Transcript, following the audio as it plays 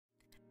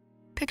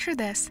Picture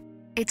this.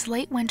 It's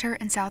late winter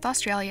in South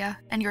Australia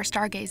and you're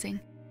stargazing.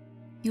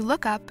 You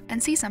look up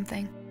and see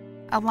something.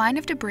 A line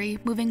of debris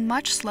moving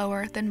much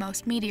slower than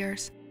most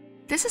meteors.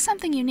 This is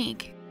something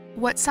unique,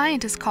 what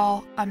scientists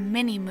call a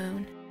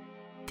mini-moon.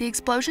 The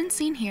explosion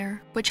seen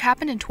here, which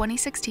happened in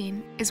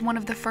 2016, is one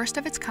of the first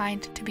of its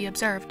kind to be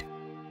observed.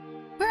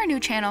 We're a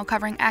new channel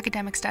covering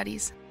academic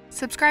studies.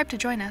 Subscribe to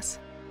join us.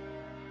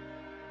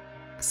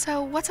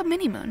 So, what's a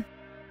mini-moon?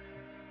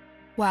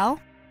 Well,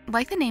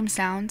 like the name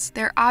sounds,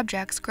 they're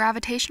objects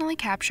gravitationally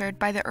captured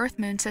by the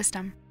Earth-Moon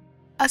system.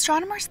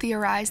 Astronomers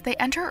theorize they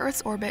enter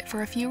Earth's orbit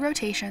for a few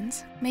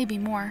rotations, maybe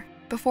more,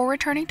 before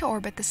returning to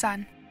orbit the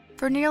Sun.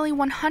 For nearly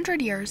 100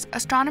 years,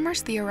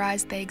 astronomers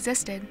theorized they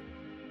existed.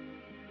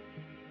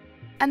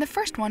 And the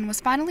first one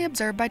was finally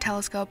observed by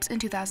telescopes in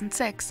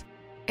 2006.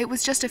 It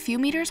was just a few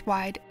meters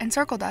wide and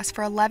circled us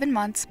for 11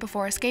 months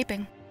before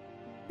escaping.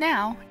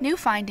 Now, new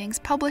findings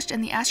published in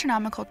the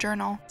Astronomical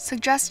Journal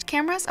suggest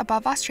cameras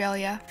above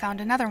Australia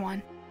found another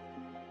one.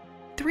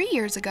 3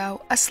 years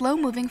ago, a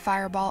slow-moving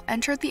fireball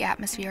entered the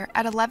atmosphere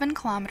at 11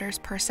 kilometers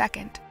per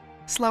second,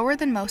 slower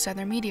than most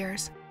other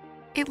meteors.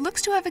 It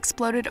looks to have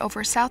exploded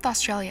over South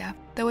Australia,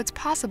 though it's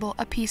possible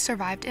a piece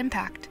survived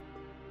impact.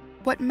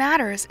 What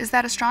matters is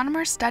that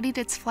astronomers studied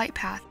its flight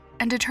path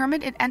and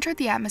determined it entered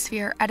the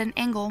atmosphere at an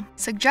angle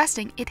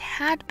suggesting it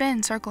had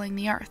been circling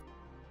the Earth.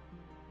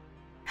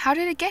 How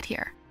did it get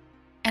here?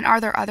 And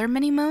are there other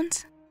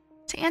mini-moons?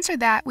 To answer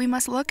that, we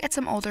must look at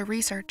some older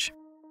research.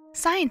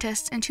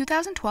 Scientists in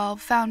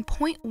 2012 found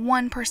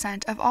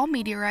 0.1% of all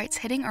meteorites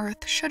hitting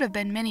Earth should have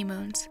been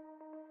mini-moons.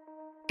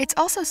 It's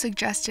also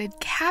suggested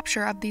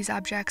capture of these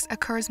objects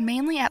occurs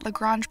mainly at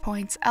Lagrange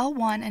points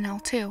L1 and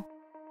L2.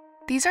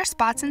 These are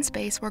spots in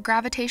space where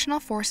gravitational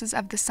forces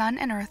of the Sun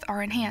and Earth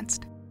are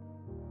enhanced.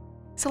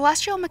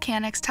 Celestial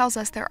mechanics tells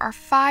us there are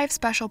 5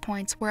 special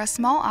points where a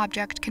small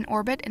object can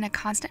orbit in a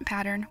constant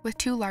pattern with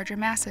 2 larger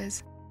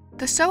masses.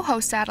 The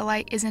SOHO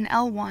satellite is in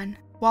L1,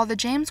 while the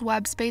James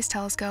Webb Space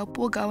Telescope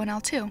will go in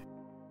L2.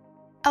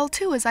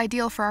 L2 is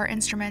ideal for our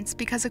instruments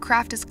because the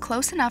craft is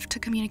close enough to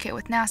communicate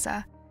with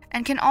NASA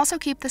and can also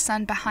keep the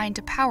Sun behind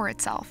to power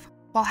itself,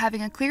 while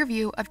having a clear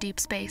view of deep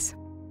space.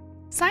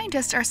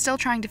 Scientists are still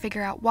trying to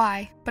figure out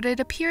why, but it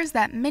appears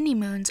that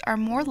mini-moons are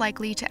more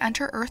likely to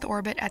enter Earth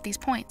orbit at these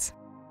points.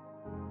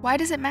 Why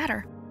does it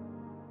matter?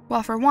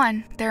 Well, for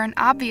one, they're an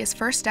obvious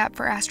first step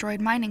for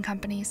asteroid mining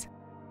companies.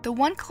 The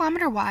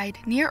 1-kilometer-wide,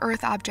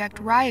 near-Earth object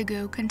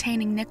Ryugu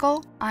containing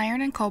nickel,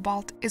 iron, and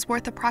cobalt is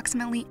worth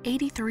approximately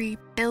 $83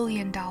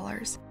 billion.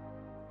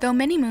 Though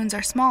mini-moons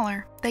are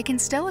smaller, they can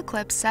still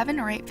eclipse 7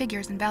 or 8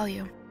 figures in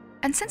value.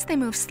 And since they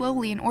move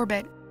slowly in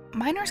orbit,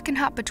 miners can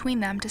hop between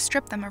them to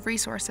strip them of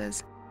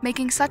resources,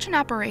 making such an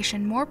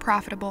operation more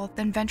profitable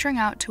than venturing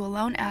out to a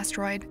lone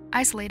asteroid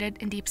isolated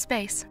in deep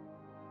space.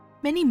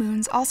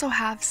 Mini-moons also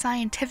have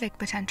scientific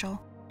potential.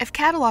 If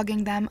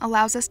cataloging them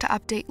allows us to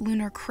update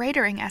lunar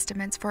cratering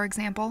estimates, for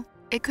example,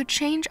 it could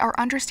change our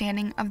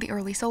understanding of the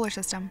early solar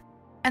system.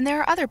 And there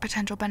are other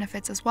potential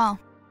benefits as well.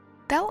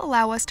 They'll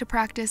allow us to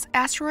practice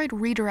asteroid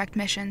redirect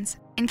missions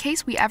in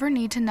case we ever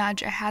need to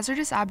nudge a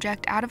hazardous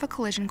object out of a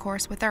collision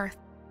course with Earth.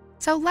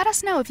 So let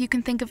us know if you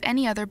can think of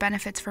any other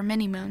benefits for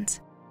mini-moons.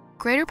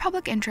 Greater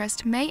public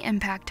interest may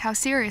impact how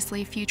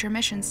seriously future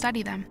missions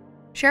study them.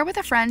 Share with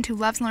a friend who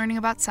loves learning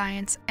about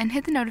science and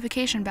hit the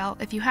notification bell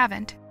if you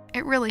haven't.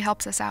 It really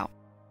helps us out.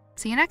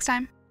 See you next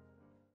time!